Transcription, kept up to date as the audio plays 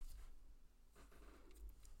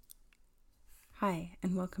Hi,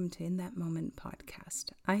 and welcome to In That Moment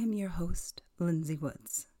podcast. I am your host, Lindsay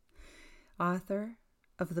Woods, author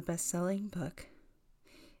of the best-selling book,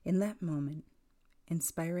 In That Moment,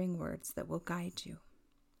 Inspiring Words That Will Guide You.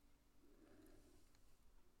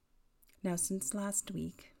 Now, since last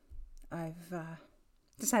week, I've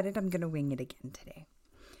decided I'm going to wing it again today.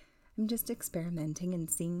 I'm just experimenting and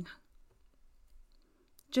seeing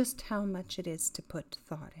just how much it is to put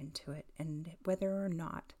thought into it and whether or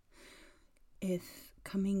not if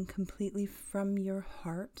coming completely from your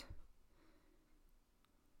heart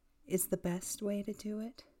is the best way to do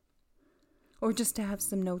it, or just to have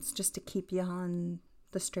some notes just to keep you on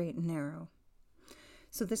the straight and narrow.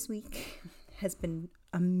 So this week has been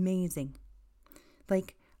amazing,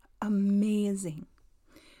 amazing.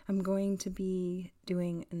 I'm going to be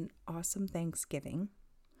doing an awesome Thanksgiving,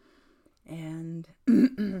 and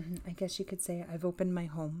I guess you could say I've opened my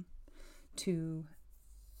home to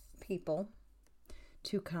people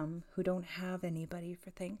to come who don't have anybody for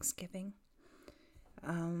Thanksgiving.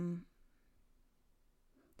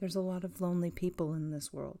 There's a lot of lonely people in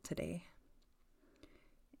this world today,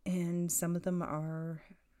 and some of them are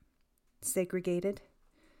segregated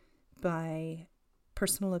by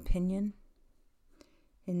personal opinion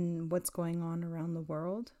in what's going on around the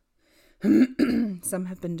world. Some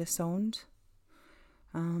have been disowned,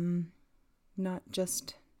 not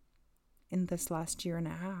just in this last year and a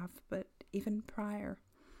half, but even prior.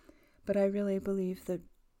 But I really believe that,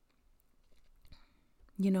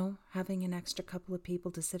 having an extra couple of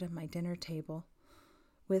people to sit at my dinner table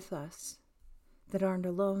with us that aren't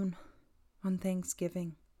alone on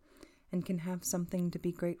Thanksgiving and can have something to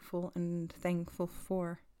be grateful and thankful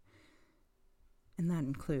for. And that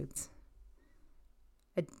includes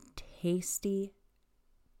a tasty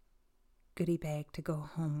goodie bag to go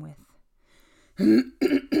home with.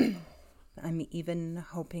 I'm even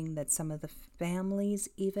hoping that some of the families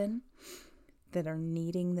that are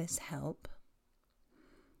needing this help,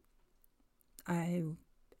 I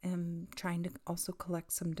am trying to also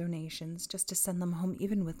collect some donations just to send them home,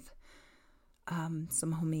 even with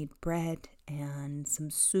some homemade bread and some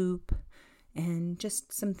soup and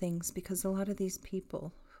just some things, because a lot of these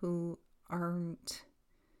people who aren't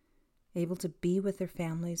able to be with their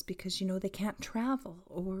families because, they can't travel,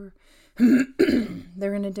 or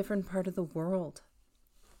they're in a different part of the world,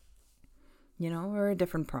 or a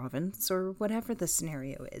different province, or whatever the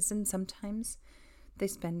scenario is. And sometimes they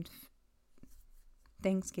spend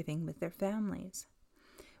Thanksgiving with their families.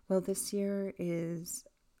 Well, this year is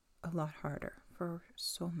a lot harder for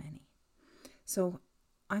so many. So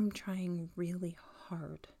I'm trying really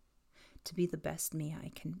hard to be the best me I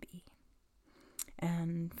can be.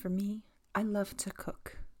 And for me, I love to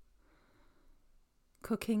cook.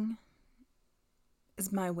 Cooking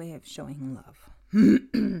is my way of showing love.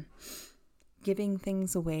 Giving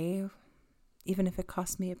things away, even if it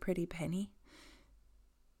costs me a pretty penny,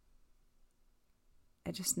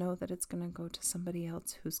 I just know that it's going to go to somebody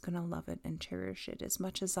else who's going to love it and cherish it as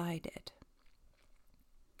much as I did.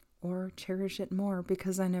 Or cherish it more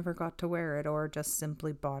because I never got to wear it, or just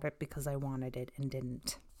simply bought it because I wanted it and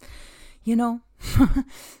didn't.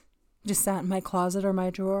 Just sat in my closet or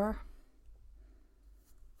my drawer.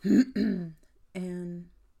 And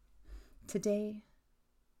today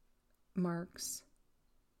marks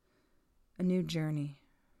a new journey.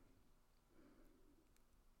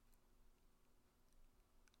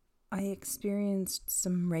 I experienced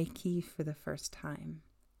some Reiki for the first time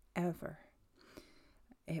ever.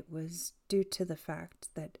 It was due to the fact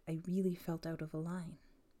that I really felt out of line.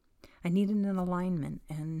 I needed an alignment,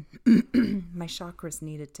 and my chakras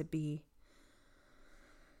needed to be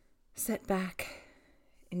set back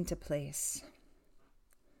into place,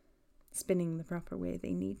 spinning the proper way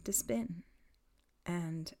they need to spin.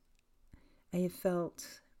 And I have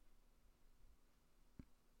felt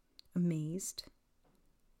amazed,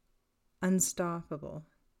 unstoppable,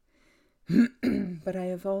 but I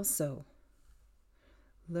have also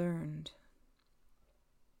learned,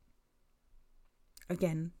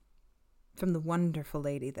 again, from the wonderful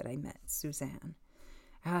lady that I met, Suzanne.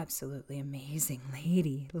 Absolutely amazing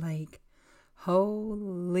lady,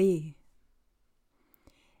 holy.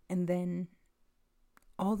 And then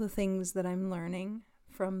all the things that I'm learning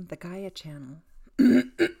from the Gaia channel.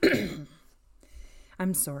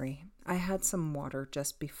 I'm sorry, I had some water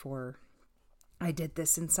just before I did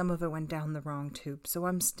this, and some of it went down the wrong tube, so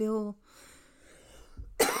I'm still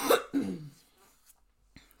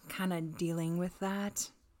kind of dealing with that.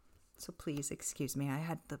 So please excuse me. I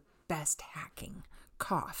had the best hacking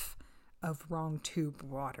cough of wrong tube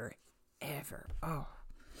water ever. Oh.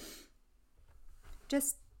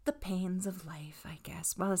 Just the pains of life, I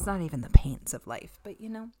guess. Well, it's not even the pains of life, but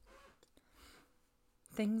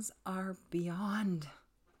things are beyond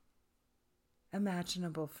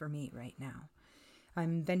imaginable for me right now.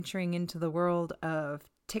 I'm venturing into the world of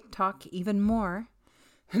TikTok even more.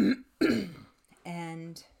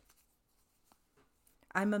 And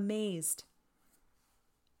I'm amazed.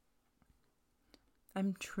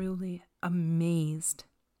 I'm truly amazed.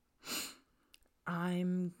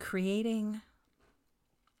 I'm creating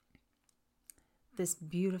this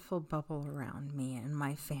beautiful bubble around me and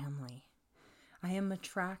my family. I am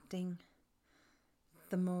attracting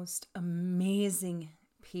the most amazing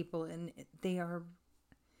people, and they are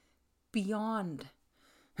beyond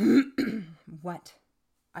what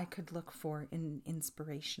I could look for in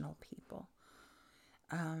inspirational people.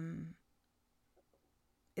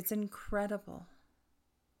 It's incredible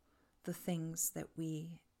the things that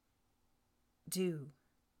we do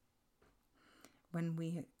when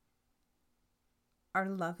we are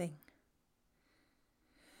loving.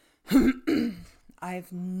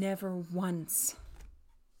 I've never once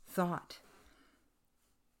thought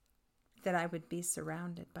that I would be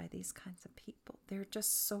surrounded by these kinds of people. They're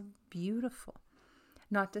just so beautiful.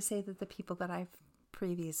 Not to say that the people that I've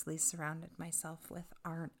previously surrounded myself with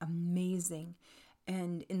aren't amazing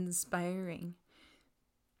and inspiring.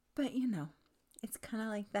 But it's kind of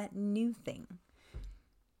like that new thing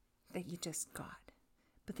that you just got.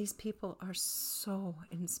 But these people are so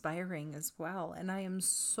inspiring as well. And I am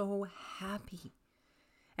so happy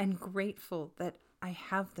and grateful that I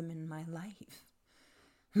have them in my life.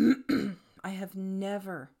 I have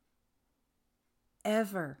never,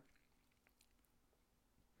 ever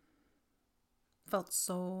felt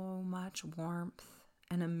so much warmth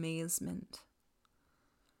and amazement.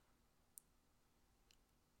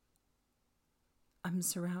 I'm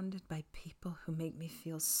surrounded by people who make me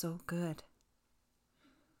feel so good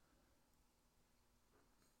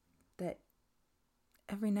that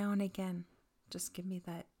every now and again just give me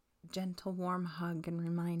that gentle, warm hug and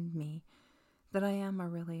remind me that I am a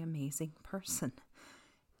really amazing person.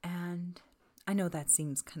 And I know that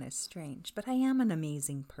seems kind of strange, but I am an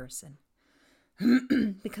amazing person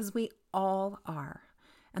because we all are.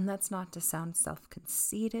 And that's not to sound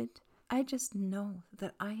self-conceited. I just know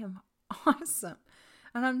that I am awesome.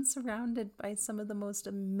 And I'm surrounded by some of the most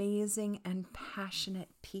amazing and passionate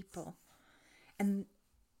people. And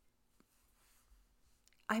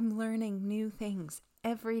I'm learning new things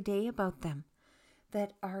every day about them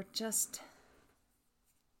that are just,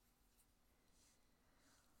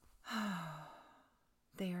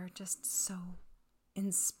 they are just so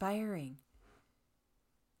inspiring.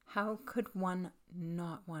 How could one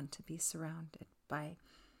not want to be surrounded by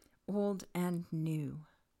old and new?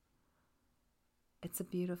 It's a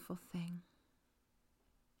beautiful thing.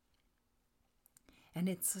 And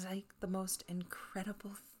it's like the most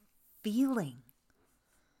incredible feeling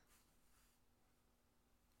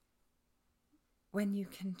when you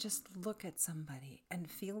can just look at somebody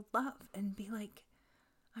and feel love and be like,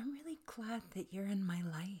 I'm really glad that you're in my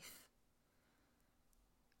life.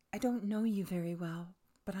 I don't know you very well,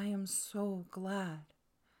 but I am so glad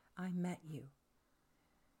I met you.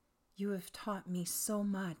 You have taught me so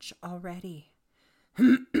much already.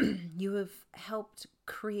 You have helped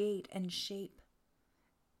create and shape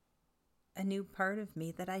a new part of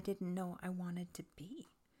me that I didn't know I wanted to be.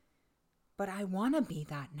 But I want to be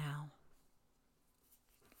that now.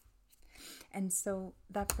 And so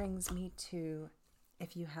that brings me to,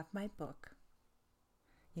 if you have my book,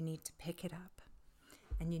 you need to pick it up.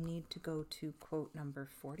 And you need to go to quote number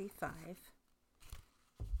 45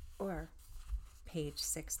 or page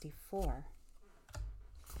 64.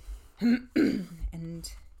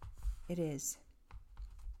 And it is,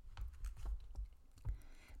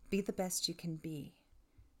 be the best you can be.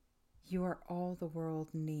 You are all the world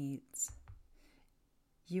needs.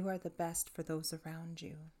 You are the best for those around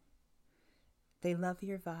you. They love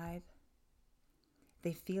your vibe.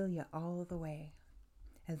 They feel you all the way.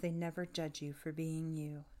 And they never judge you for being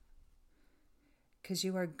you. Because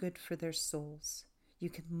you are good for their souls. You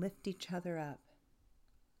can lift each other up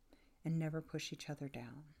and never push each other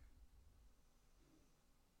down.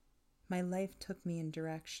 My life took me in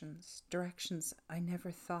directions I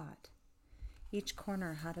never thought. Each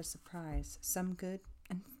corner had a surprise, some good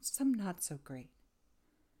and some not so great.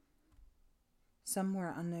 Some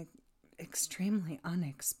were extremely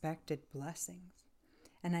unexpected blessings,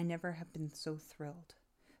 and I never have been so thrilled,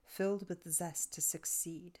 filled with zest to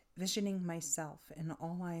succeed, visioning myself in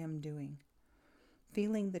all I am doing,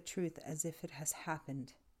 feeling the truth as if it has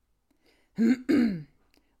happened, living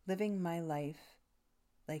my life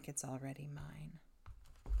like it's already mine.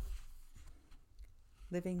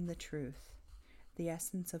 living the truth. The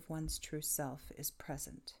essence of one's true self is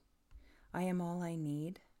present. I am all I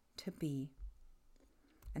need to be,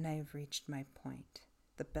 and I have reached my point,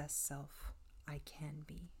 the best self I can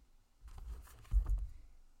be.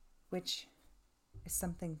 Which is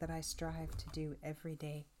something that I strive to do every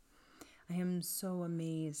day. I am so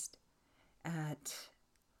amazed at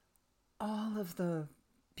all of the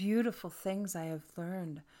beautiful things I have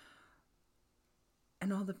learned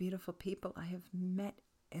and all the beautiful people I have met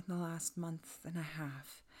in the last month and a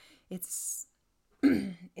half. It's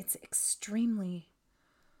extremely,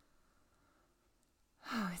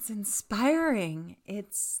 it's inspiring.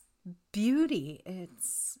 It's beauty.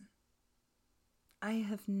 I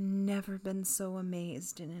have never been so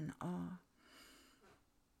amazed and in awe.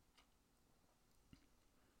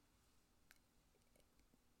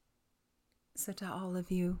 So to all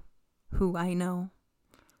of you who I know,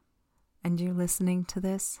 and you're listening to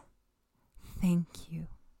this, thank you.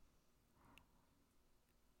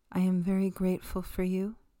 I am very grateful for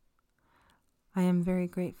you. I am very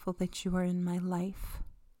grateful that you are in my life.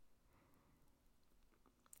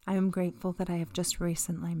 I am grateful that I have just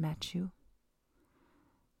recently met you.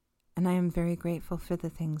 And I am very grateful for the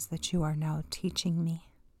things that you are now teaching me.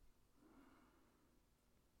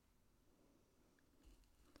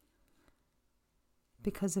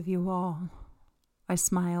 Because of you all, I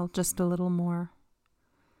smile just a little more.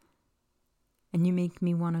 And you make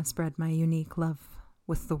me want to spread my unique love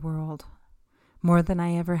with the world more than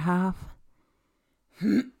I ever have.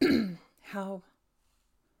 How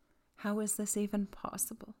is this even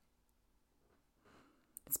possible?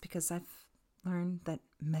 It's because I've learned that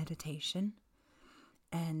meditation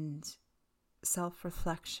and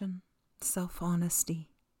self-reflection, self-honesty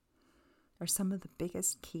are some of the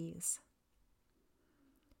biggest keys.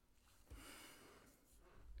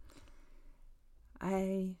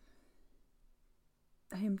 I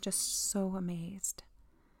am just so amazed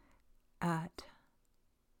at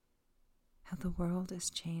how the world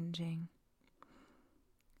is changing.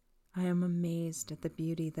 I am amazed at the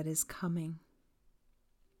beauty that is coming.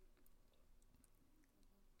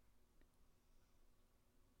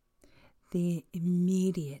 The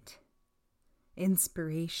immediate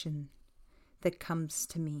inspiration that comes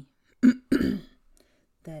to me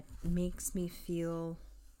that makes me feel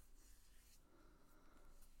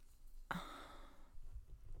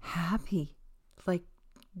happy, like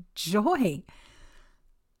joy.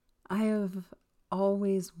 I have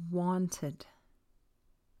always wanted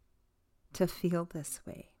to feel this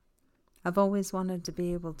way. I've always wanted to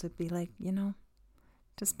be able to be like,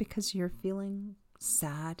 just because you're feeling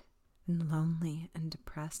sad and lonely and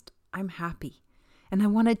depressed, I'm happy. And I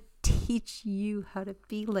want to teach you how to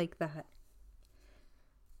be like that.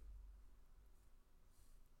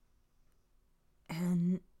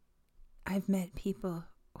 And I've met people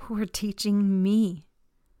who are teaching me.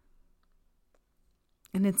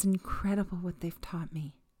 And it's incredible what they've taught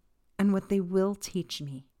me and what they will teach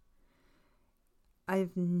me.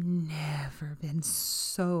 I've never been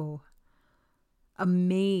so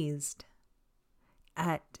amazed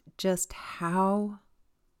at just how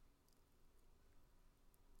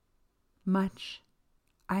much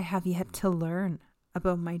I have yet to learn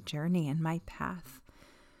about my journey and my path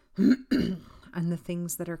and the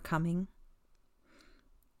things that are coming.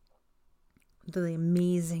 The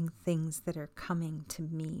amazing things that are coming to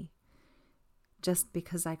me just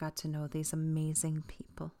because I got to know these amazing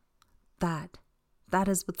people. That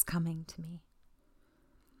is what's coming to me.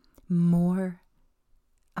 More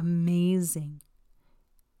amazing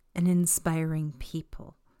and inspiring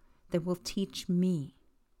people that will teach me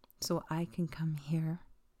so I can come here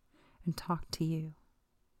and talk to you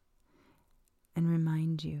and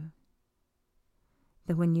remind you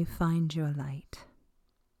that when you find your light,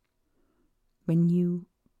 when you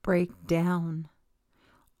break down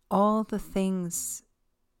all the things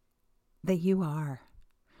that you are,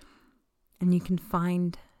 and you can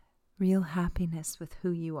find real happiness with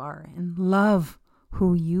who you are and love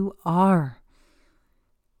who you are,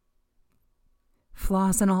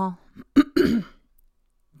 flaws and all,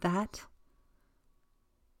 that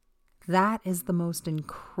is the most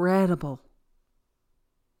incredible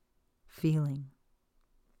feeling.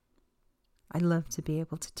 I love to be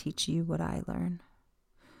able to teach you what I learn.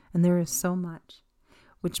 And there is so much,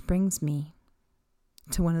 which brings me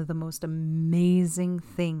to one of the most amazing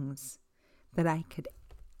things that I could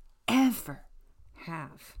ever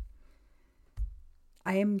have.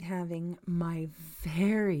 I am having my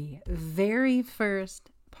very, very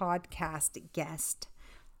first podcast guest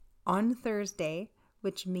on Thursday,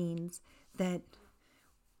 which means that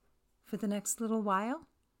for the next little while,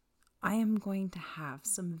 I am going to have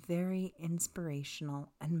some very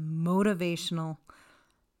inspirational and motivational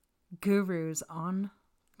gurus on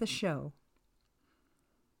the show.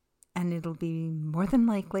 And it'll be more than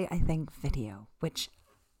likely, I think, video, which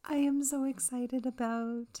I am so excited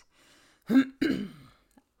about.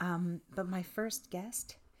 But my first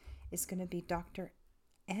guest is going to be Dr.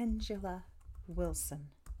 Angela Wilson.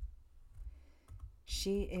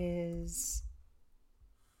 She is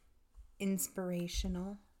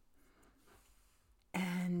inspirational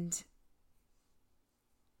and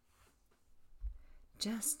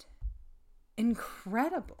just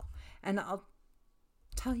incredible. And I'll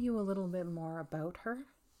tell you a little bit more about her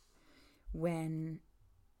when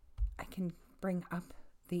I can bring up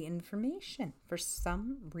the information. For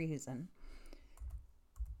some reason,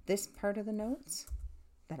 this part of the notes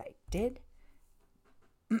that I did,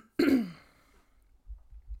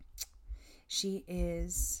 she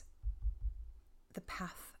is the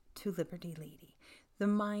Path to Liberty lady, the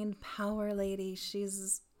Mind Power lady.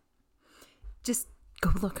 She's just,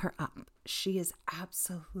 go look her up. She is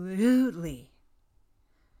absolutely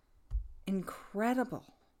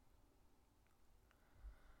incredible.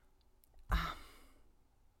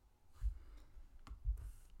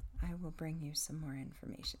 I will bring you some more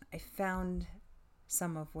information. I found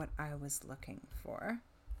some of what I was looking for.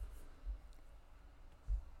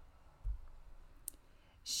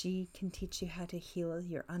 She can teach you how to heal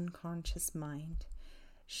your unconscious mind.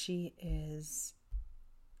 She is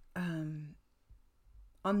on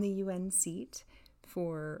the UN seat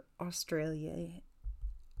for Australia.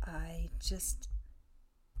 I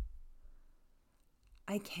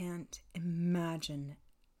can't imagine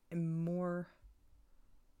a more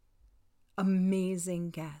amazing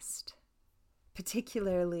guest,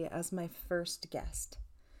 particularly as my first guest.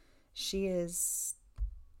 She is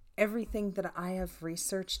everything that I have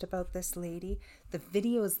researched about this lady, the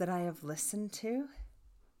videos that I have listened to,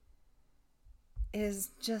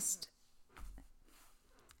 is just,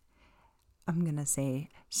 I'm going to say,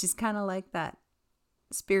 she's kind of like that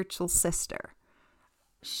spiritual sister.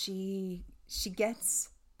 She gets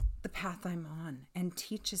the path I'm on and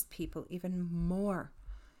teaches people even more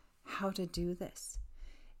how to do this.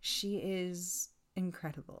 She is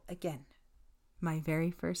incredible. Again, my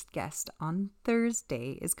very first guest on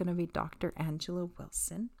Thursday is going to be Dr. Angela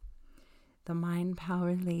Wilson, the Mind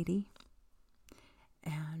Power lady,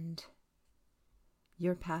 and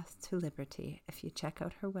Your Path to Liberty. If you check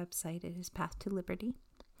out her website, it is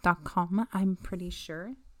pathtoliberty.com, I'm pretty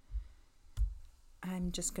sure.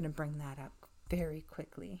 I'm just going to bring that up very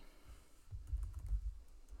quickly.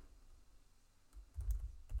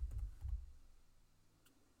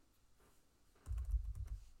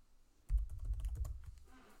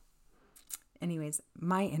 Anyways,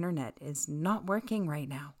 my internet is not working right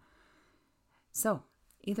now. So,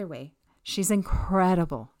 either way, she's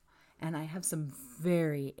incredible. And I have some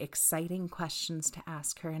very exciting questions to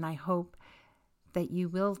ask her. And I hope that you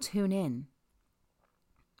will tune in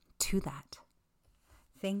to that.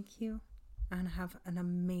 Thank you. And have an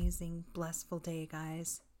amazing, blissful day,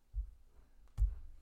 guys.